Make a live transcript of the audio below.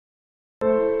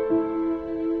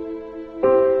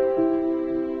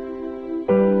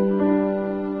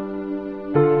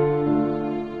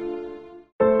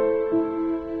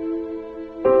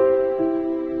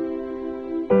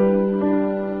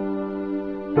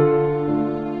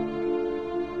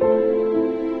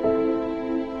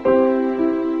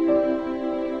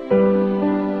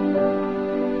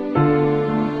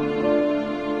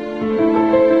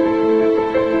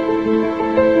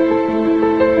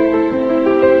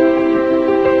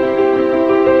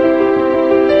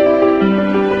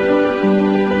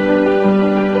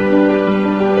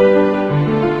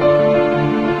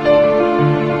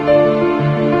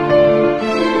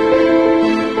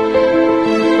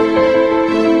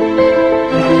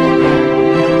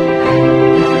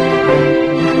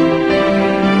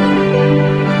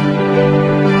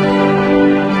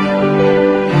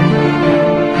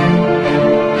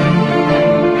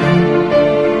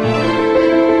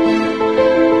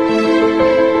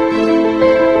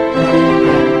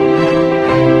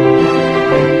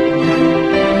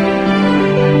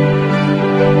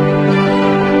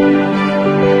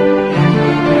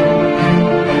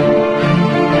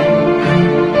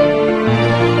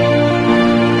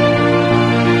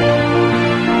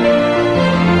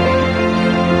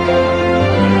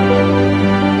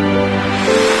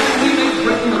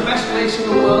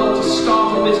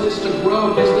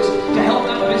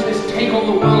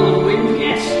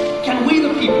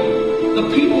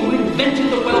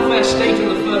invented the welfare state in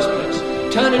the first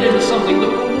place, turn it into something that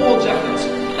rewards efforts,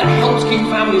 that helps keep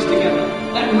families together,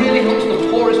 that really helps the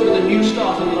poorest with a new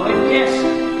start in life? Yes.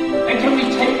 And can we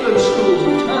take those schools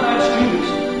and turn out students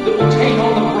that will take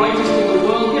on the brightest in the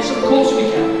world? Yes, of course we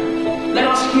can. Let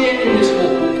us here in this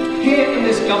hall, here in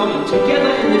this government, together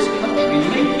in this